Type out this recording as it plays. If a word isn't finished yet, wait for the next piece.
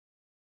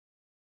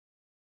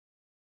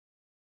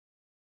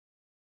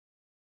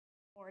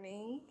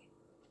Morning.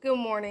 Good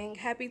morning.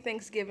 Happy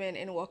Thanksgiving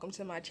and welcome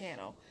to my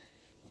channel.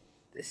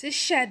 This is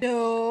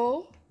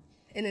Shadow,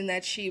 and then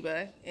that's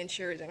Sheba, and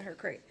Sherry's in her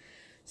crate.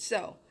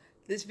 So,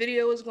 this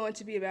video is going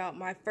to be about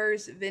my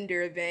first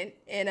vendor event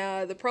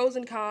and the pros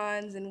and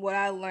cons and what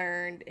I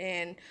learned,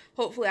 and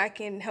hopefully I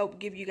can help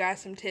give you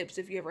guys some tips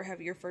if you ever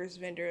have your first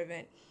vendor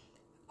event.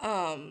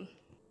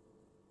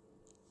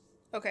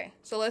 Okay,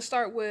 so let's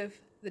start with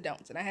the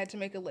don'ts, and I had to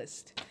make a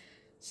list.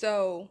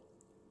 So,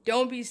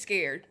 don't be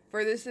scared.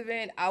 For this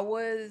event, I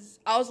was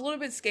a little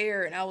bit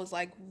scared, and I was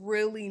like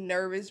really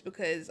nervous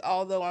because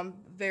although I'm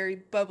a very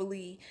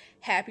bubbly,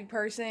 happy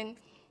person,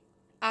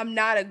 I'm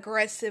not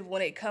aggressive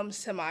when it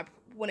comes to my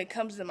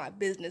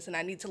business, and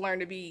I need to learn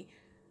to be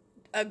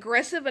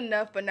aggressive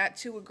enough but not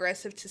too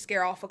aggressive to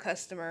scare off a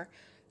customer.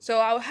 So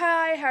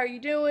hi, how are you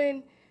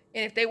doing?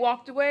 And if they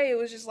walked away, it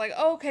was just like,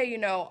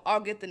 okay, I'll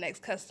get the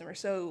next customer.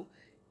 So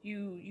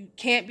you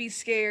can't be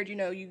scared,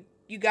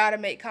 you got to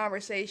make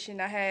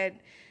conversation. I had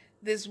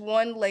this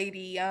one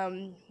lady,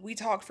 we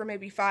talked for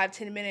maybe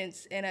 5-10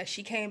 minutes, and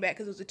she came back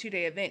because it was a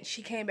 2-day event.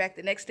 She came back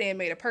the next day and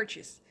made a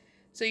purchase.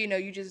 So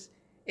you just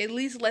at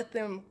least let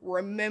them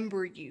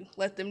remember you,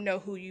 let them know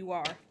who you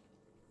are.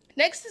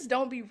 Next is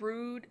don't be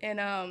rude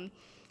and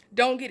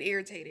don't get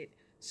irritated.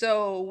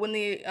 So when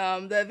the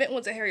event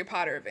was a Harry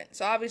Potter event,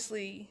 so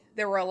obviously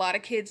there were a lot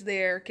of kids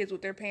there, kids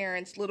with their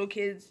parents, little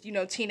kids,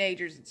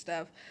 teenagers and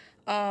stuff.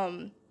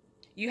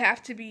 You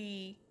have to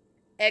be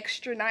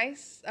extra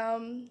nice.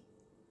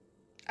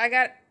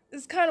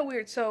 It's kind of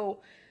weird. So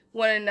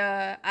when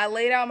I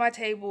laid out my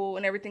table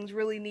and everything's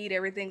really neat,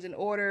 everything's in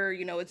order,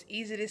 it's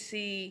easy to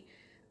see.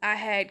 I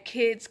had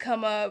kids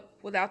come up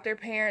without their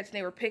parents, and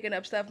they were picking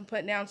up stuff and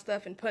putting down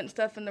stuff and putting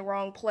stuff in the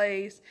wrong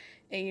place.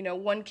 And,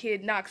 one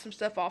kid knocked some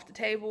stuff off the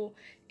table,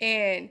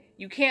 and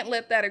you can't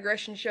let that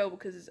aggression show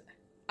because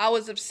I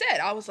was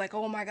upset. I was like,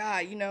 oh my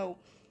God,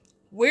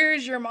 where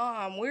is your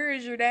mom? Where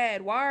is your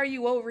dad? Why are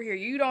you over here?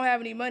 You don't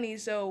have any money,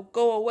 so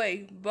go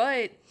away.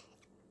 But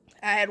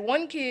I had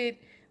one kid,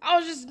 I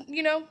was just,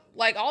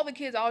 like all the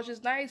kids, I was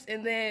just nice,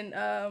 and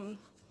then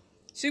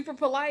super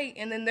polite,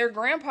 and then their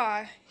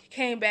grandpa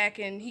came back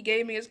and he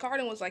gave me his card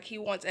and was like, he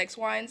wants X,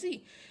 Y, and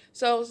Z.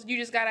 So you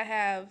just gotta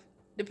have,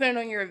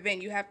 depending on your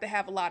event, you have to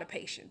have a lot of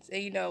patience.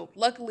 And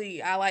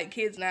luckily I like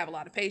kids and I have a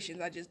lot of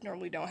patience. I just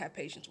normally don't have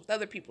patience with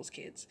other people's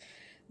kids.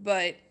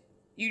 But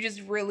you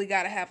just really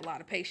gotta have a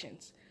lot of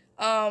patience.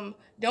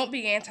 Don't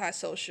be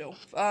antisocial.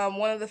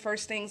 One of the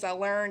first things I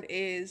learned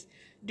is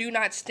do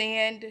not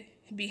stand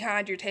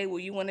behind your table.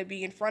 You want to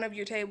be in front of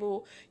your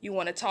table. You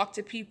want to talk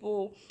to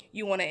people.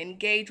 You want to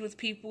engage with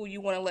people.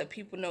 You want to let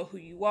people know who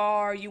you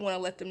are. You want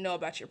to let them know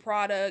about your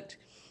product.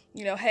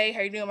 Hey,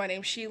 how you doing? My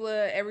name's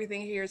Sheila.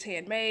 Everything here is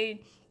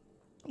handmade.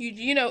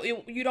 You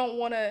don't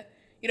want it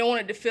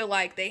to feel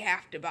like they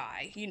have to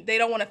buy. They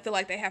don't want to feel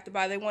like they have to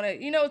buy. They want to,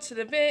 it's an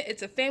event.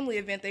 It's a family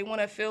event. They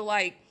want to feel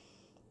like,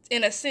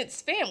 in a sense,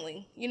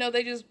 family.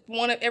 They just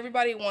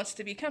everybody wants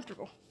to be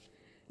comfortable.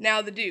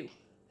 Now the do,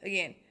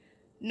 again,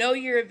 know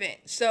your event.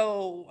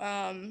 So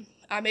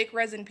I make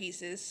resin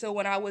pieces. So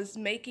when I was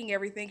making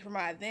everything for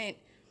my event,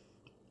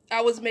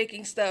 I was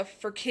making stuff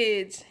for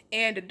kids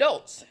and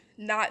adults,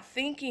 not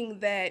thinking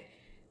that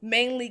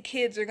mainly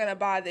kids are going to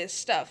buy this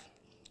stuff.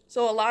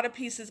 So a lot of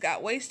pieces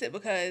got wasted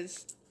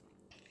because,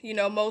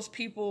 most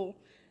people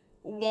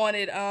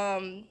wanted,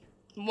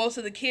 most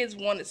of the kids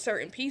wanted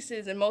certain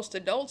pieces, and most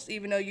adults,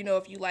 even though,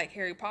 if you like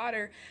Harry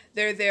Potter,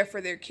 they're there for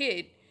their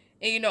kid.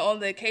 And, on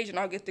the occasion,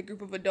 I'll get the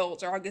group of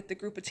adults or I'll get the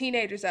group of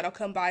teenagers that'll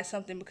come buy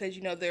something because,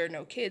 there are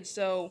no kids.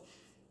 So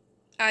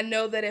I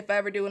know that if I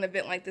ever do an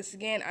event like this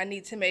again, I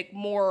need to make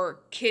more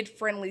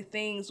kid-friendly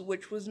things,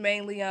 which was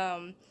mainly,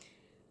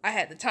 I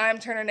had the Time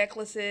Turner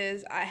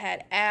necklaces, I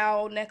had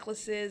owl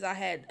necklaces, I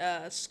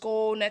had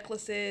skull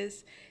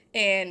necklaces,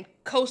 and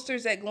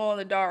coasters that glow in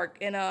the dark.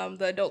 And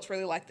the adults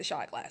really like the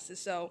shot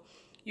glasses. So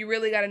you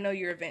really got to know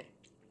your event.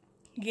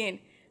 Again,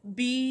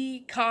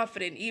 be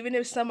confident. Even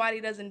if somebody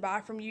doesn't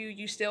buy from you,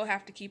 you still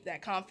have to keep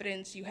that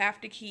confidence. You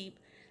have to keep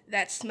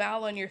that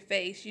smile on your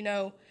face.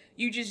 You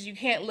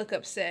can't look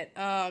upset.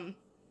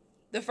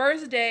 The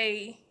first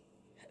day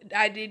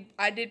I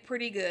did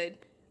pretty good.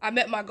 I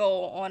met my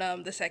goal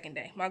on the second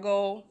day. My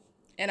goal,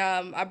 and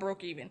I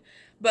broke even.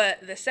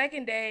 But the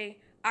second day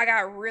I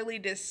got really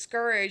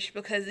discouraged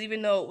because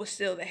even though it was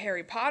still the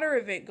Harry Potter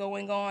event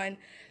going on,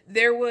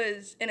 there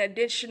was an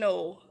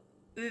additional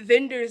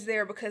vendors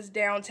there because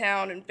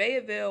downtown in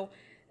Fayetteville,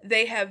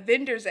 they have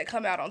vendors that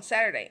come out on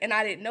Saturday, and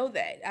I didn't know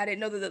that. I didn't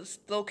know that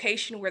the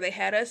location where they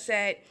had us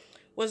at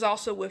was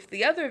also with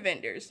the other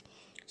vendors.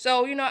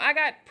 So, I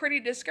got pretty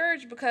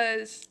discouraged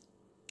because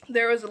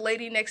there was a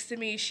lady next to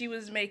me. She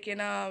was making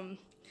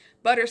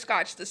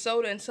butterscotch, the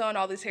soda, and selling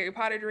all these Harry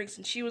Potter drinks,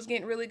 and she was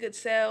getting really good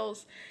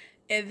sales.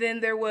 And then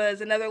there was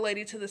another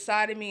lady to the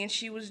side of me, and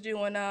she was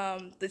doing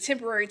the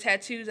temporary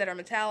tattoos that are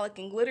metallic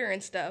and glitter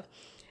and stuff.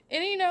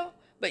 And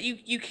but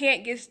you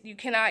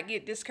cannot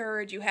get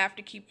discouraged. You have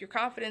to keep your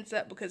confidence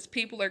up because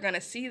people are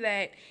gonna see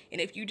that, and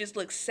if you just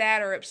look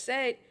sad or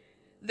upset,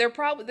 they're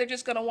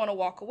just gonna want to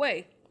walk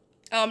away.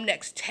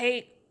 Next,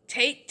 take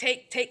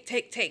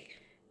take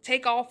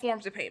all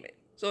forms of payment.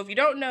 So if you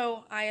don't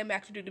know, I am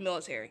active duty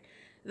military.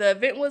 The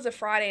event was a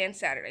Friday and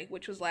Saturday,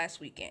 which was last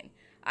weekend.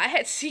 I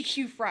had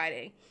CQ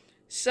Friday.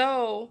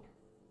 So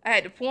I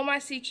had to pull my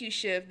CQ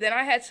shift. Then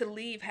I had to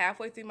leave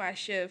halfway through my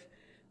shift,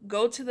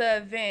 go to the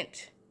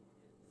event,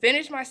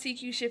 finish my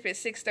CQ shift at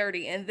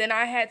 6:30, and then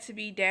I had to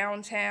be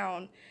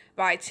downtown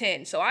by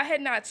 10. So I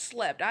had not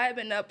slept. I had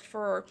been up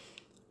for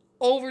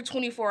over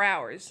 24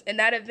 hours. And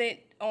that event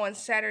on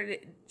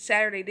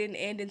Saturday didn't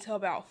end until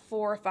about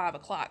 4 or 5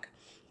 o'clock.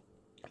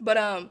 But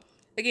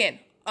again,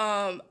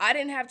 I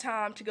didn't have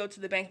time to go to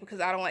the bank because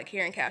I don't like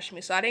carrying cash with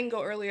me. So I didn't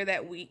go earlier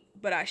that week,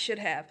 but I should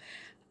have.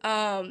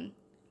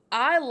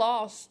 I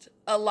lost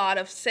a lot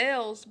of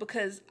sales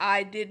because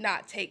I did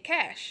not take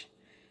cash.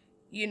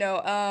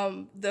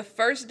 The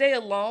first day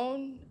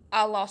alone,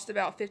 I lost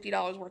about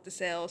 $50 worth of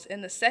sales.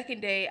 And the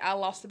second day, I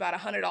lost about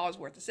 $100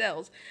 worth of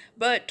sales.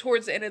 But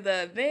towards the end of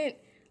the event,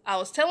 I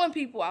was telling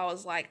people, I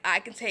was like,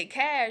 I can take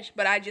cash,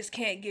 but I just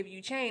can't give you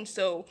change.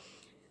 So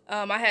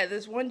I had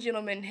this one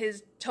gentleman,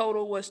 his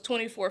total was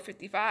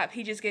 $24.55.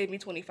 He just gave me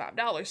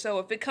 $25. So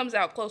if it comes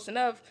out close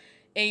enough,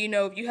 and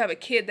if you have a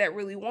kid that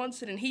really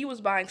wants it, and he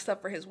was buying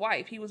stuff for his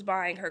wife. He was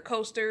buying her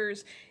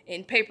coasters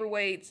and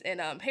paperweights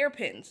and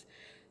hairpins.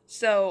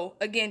 So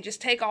again,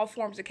 just take all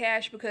forms of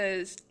cash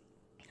because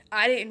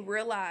I didn't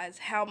realize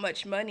how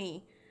much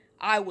money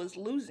I was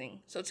losing.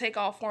 So take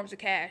all forms of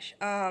cash.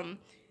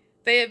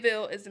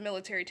 Fayetteville is a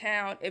military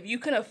town. If you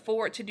can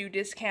afford to do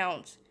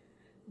discounts,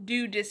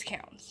 do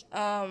discounts.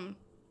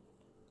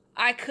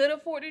 I could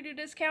afford to do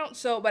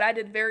discounts, but I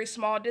did very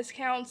small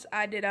discounts.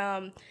 I did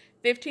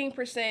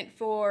 15%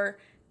 for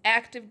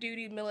active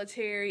duty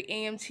military,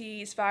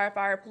 EMTs,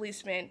 firefighter,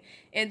 policemen,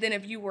 and then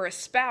if you were a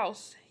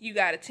spouse, you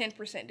got a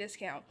 10%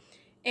 discount.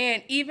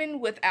 And even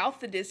without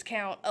the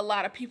discount, a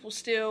lot of people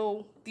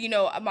still,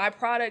 my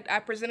product, I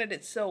presented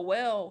it so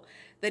well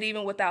that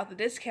even without the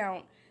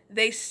discount,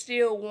 they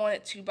still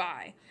wanted to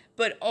buy.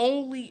 But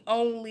only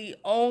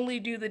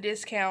do the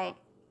discount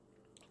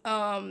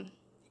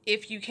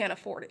if you can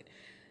afford it.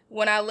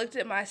 When I looked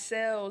at my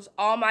sales,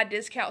 all my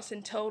discounts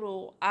in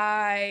total,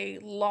 I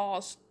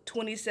lost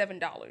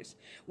 $27,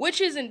 which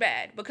isn't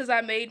bad because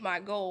I made my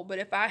goal. But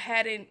if I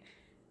hadn't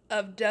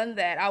have done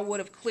that, I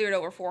would have cleared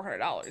over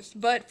 $400.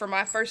 But for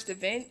my first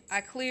event, I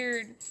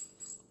cleared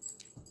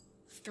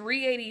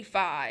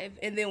 $385,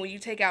 and then when you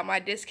take out my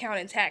discount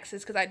and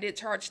taxes, because I did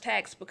charge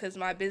tax because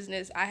my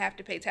business, I have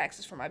to pay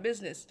taxes for my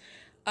business,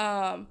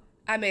 I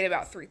made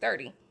about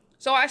 $330.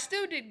 So I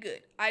still did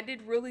good. I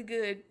did really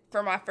good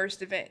for my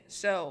first event.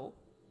 So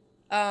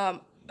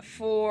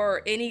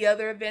for any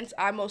other events,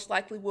 I most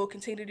likely will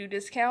continue to do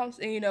discounts.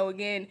 And,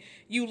 again,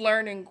 you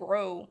learn and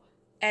grow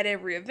at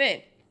every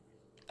event.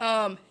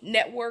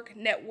 Network.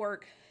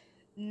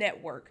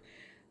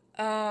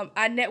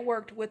 I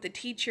networked with the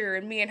teacher,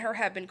 and me and her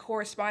have been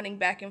corresponding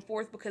back and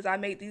forth because I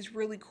made these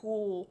really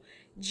cool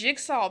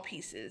jigsaw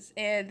pieces,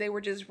 and they were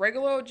just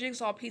regular old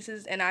jigsaw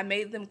pieces, and I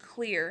made them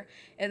clear,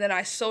 and then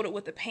I sewed it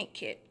with a paint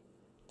kit.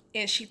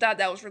 And she thought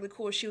that was really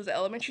cool. She was an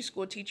elementary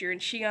school teacher, and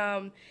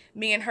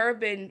me and her have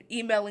been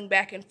emailing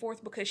back and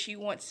forth because she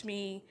wants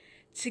me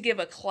to give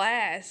a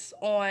class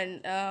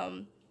on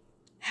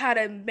how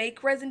to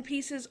make resin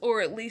pieces, or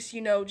at least,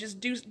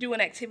 just do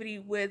an activity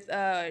with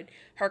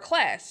her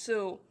class.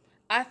 So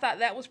I thought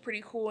that was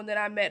pretty cool. And then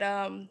I met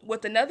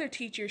with another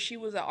teacher. She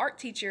was an art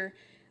teacher,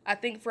 I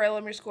think for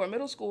elementary school or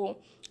middle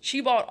school.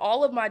 She bought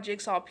all of my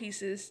jigsaw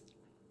pieces,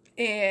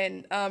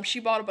 and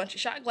she bought a bunch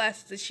of shot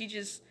glasses, and she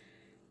just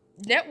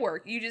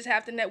network. You just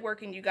have to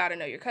network, and you got to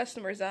know your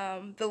customers.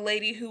 The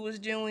lady who was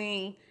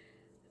doing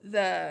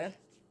the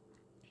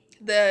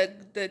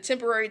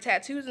temporary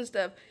tattoos and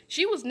stuff,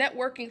 she was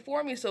networking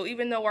for me. So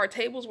even though our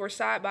tables were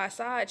side by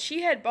side,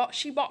 she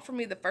bought from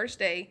me the first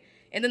day,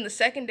 and then the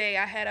second day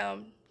I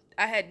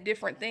had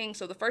different things.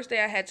 So the first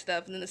day I had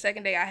stuff, and then the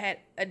second day I had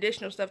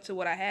additional stuff to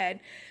what I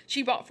had.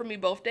 She bought from me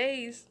both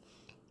days.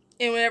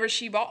 And whenever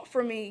she bought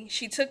from me,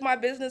 she took my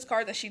business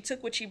cards and she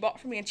took what she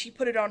bought from me and she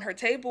put it on her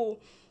table.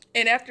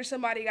 And after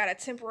somebody got a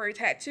temporary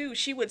tattoo,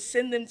 she would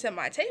send them to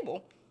my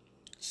table.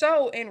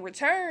 So in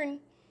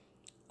return,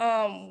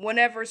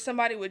 whenever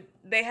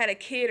they had a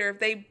kid, or if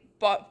they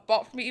bought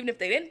from me, even if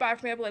they didn't buy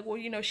from me, I'd be like,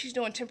 well, she's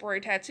doing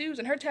temporary tattoos,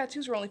 and her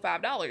tattoos were only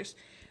 $5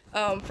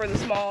 for the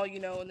small,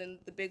 and then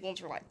the big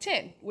ones were like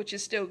 $10, which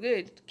is still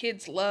good.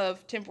 Kids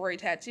love temporary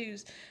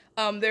tattoos.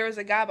 There was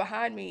a guy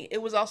behind me.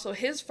 It was also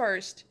his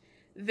first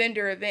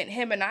vendor event.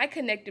 Him and I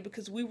connected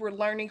because we were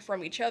learning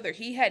from each other.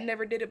 He had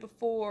never did it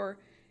before,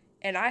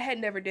 and I had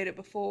never did it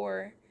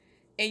before.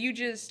 And you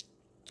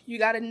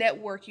got to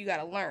network, you got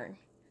to learn.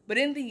 But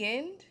in the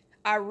end,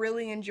 I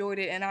really enjoyed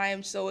it, and I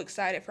am so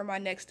excited for my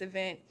next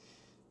event.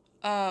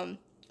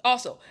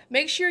 Also,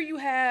 make sure you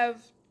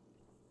have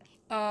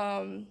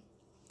a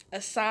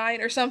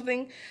sign or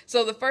something.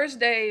 So the first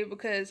day,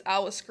 because I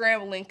was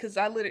scrambling, because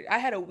I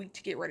had a week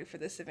to get ready for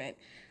this event.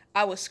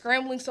 I was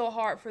scrambling so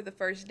hard for the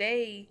first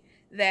day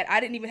that I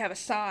didn't even have a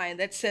sign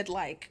that said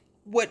like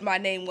what my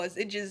name was.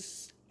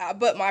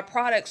 But my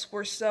products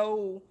were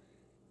so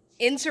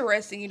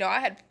interesting. You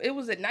know, it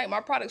was at night.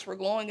 My products were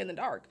glowing in the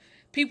dark.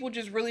 People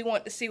just really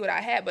want to see what I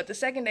had. But the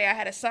second day I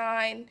had a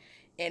sign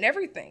and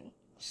everything.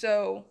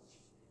 So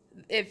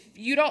if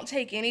you don't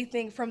take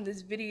anything from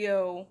this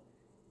video,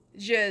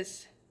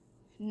 just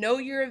know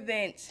your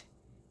event,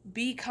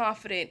 be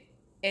confident,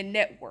 and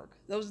network.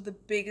 Those are the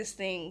biggest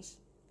things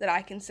that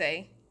I can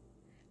say.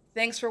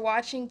 Thanks for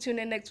watching. Tune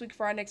in next week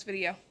for our next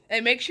video.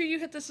 And make sure you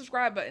hit the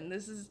subscribe button.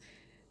 This is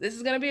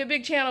going to be a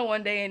big channel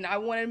one day, and I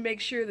want to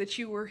make sure that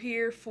you were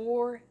here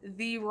for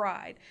the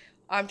ride.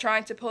 I'm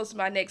trying to post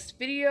my next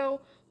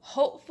video,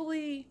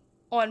 hopefully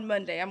on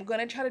Monday. I'm going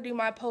to try to do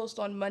my post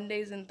on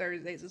Mondays and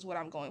Thursdays is what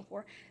I'm going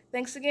for.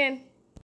 Thanks again.